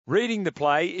Reading the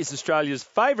Play is Australia's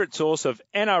favourite source of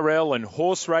NRL and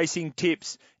horse racing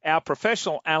tips. Our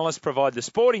professional analysts provide the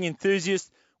sporting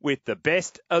enthusiast with the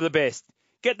best of the best.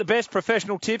 Get the best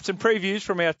professional tips and previews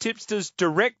from our tipsters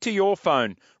direct to your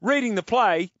phone.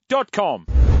 Readingtheplay.com.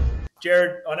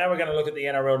 Jared, I know we're going to look at the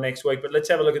NRL next week, but let's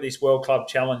have a look at this World Club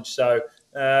Challenge. So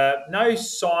no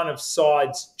sign of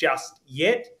sides just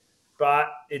yet, but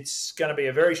it's going to be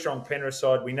a very strong Penrith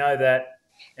side. We know that.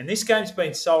 And this game's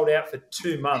been sold out for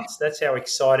 2 months. That's how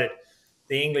excited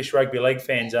the English rugby league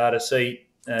fans are to see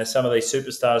some of these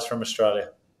superstars from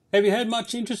Australia. Have you had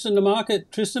much interest in the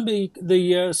market, Tristan?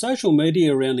 The social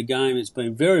media around the game has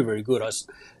been very, very good.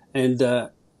 And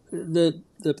the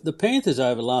Panthers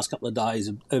over the last couple of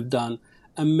days have done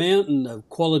a mountain of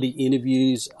quality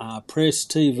interviews, press,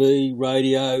 TV,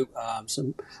 radio,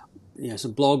 some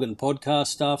blog and podcast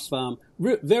stuff.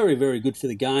 Very, very good for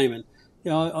the game. And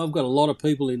I've got a lot of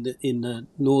people in the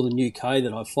northern UK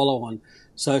that I follow on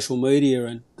social media,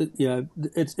 and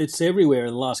it's everywhere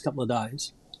in the last couple of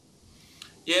days.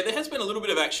 Yeah, there has been a little bit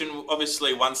of action.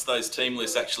 Obviously, once those team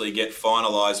lists actually get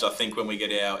finalised, I think when we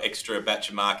get our extra batch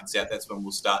of markets out, that's when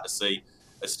we'll start to see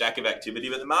a stack of activity.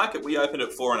 But the market, we opened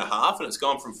at 4.5, and it's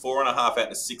gone from 4.5 out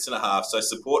to 6.5. So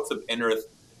support for Penrith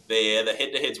there. The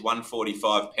head-to-head's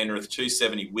 145 Penrith,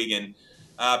 270 Wigan.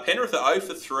 Penrith are 0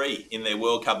 for 3 in their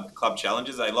World Club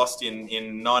challenges. They lost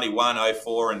in 91,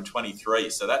 04 and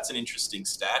 23. So that's an interesting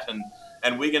stat.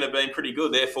 And Wigan have been pretty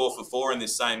good. They're 4 for 4 in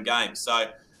this same game. So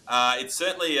it's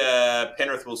certainly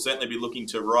Penrith will certainly be looking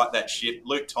to right that ship.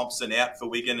 Luke Thompson out for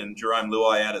Wigan and Jerome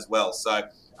Luai out as well. So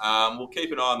we'll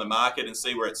keep an eye on the market and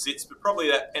see where it sits. But probably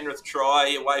that Penrith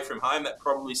try away from home, that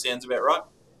probably sounds about right.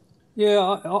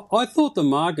 Yeah, I thought the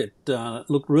market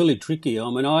looked really tricky.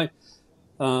 I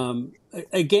mean,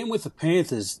 again, with the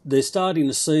Panthers, they're starting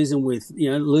the season with,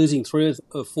 losing 3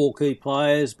 or 4 key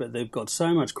players, but they've got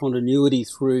so much continuity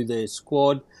through their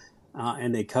squad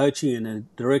and their coaching and their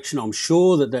direction. I'm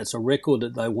sure that that's a record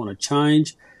that they want to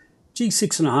change.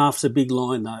 6.5's a big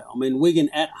line, though. I mean, Wigan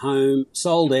at home,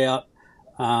 sold out.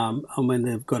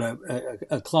 They've got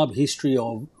a club history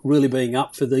of really being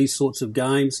up for these sorts of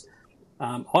games.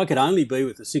 I could only be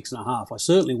with the 6.5. I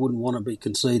certainly wouldn't want to be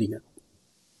conceding it.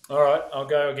 All right, I'll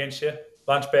go against you.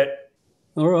 Lunch bet.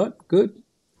 All right, good.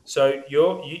 So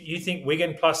you think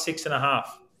Wigan plus 6.5?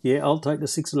 Yeah, I'll take the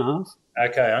 6.5.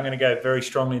 Okay, I'm going to go very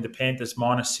strongly the Panthers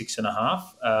minus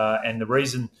 6.5. And the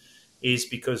reason is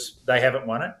because they haven't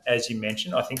won it, as you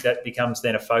mentioned. I think that becomes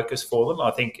then a focus for them.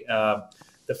 I think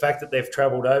the fact that they've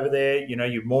travelled over there,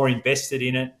 you're more invested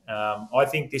in it. I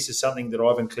think this is something that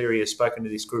Ivan Cleary has spoken to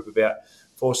this group about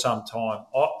for some time.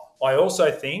 I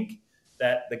also think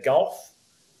that the gulf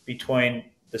between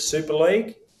the Super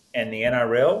League and the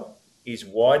NRL is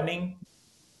widening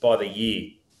by the year.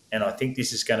 And I think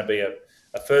this is going to be a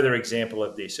further example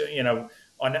of this. I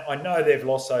know they've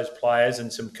lost those players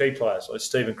and some key players, like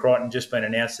Stephen Crichton just been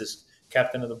announced as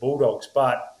captain of the Bulldogs.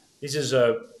 But this is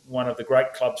one of the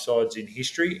great club sides in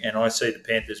history, and I see the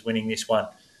Panthers winning this one.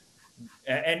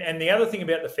 And the other thing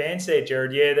about the fans there,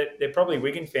 Jared, they're probably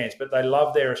Wigan fans, but they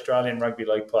love their Australian rugby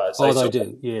league players. They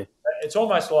do, yeah. It's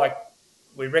almost like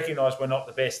we recognise we're not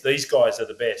the best. These guys are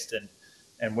the best,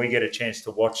 and we get a chance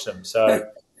to watch them. So,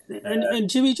 and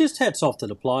Jimmy, just hats off to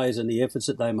the players and the efforts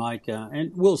that they make.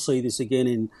 And we'll see this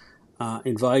again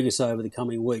in Vegas over the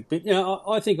coming week. But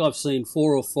I think I've seen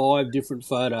 4 or 5 different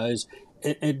photos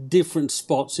at different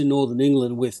spots in Northern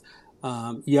England with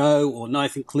Yo or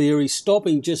Nathan Cleary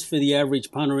stopping just for the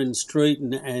average punter in the street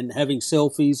and having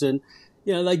selfies. And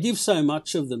they give so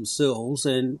much of themselves,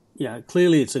 and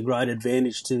clearly it's a great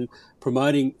advantage to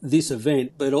promoting this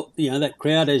event. But that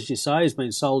crowd, as you say, has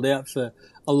been sold out for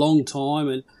a long time,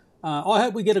 and I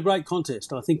hope we get a great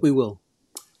contest. I think we will.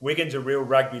 Wigan's a real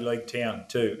rugby league town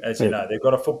too, as you know. They've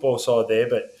got a football side there,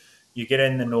 but you get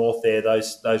in the north there,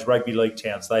 those rugby league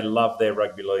towns, they love their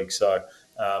rugby league. So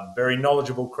very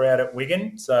knowledgeable crowd at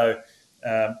Wigan. So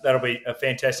that'll be a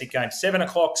fantastic game. 7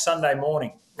 o'clock Sunday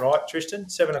morning. Right, Tristan?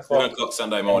 7 o'clock. 7 o'clock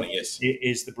Sunday morning, yes.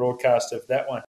 Is the broadcast of that one.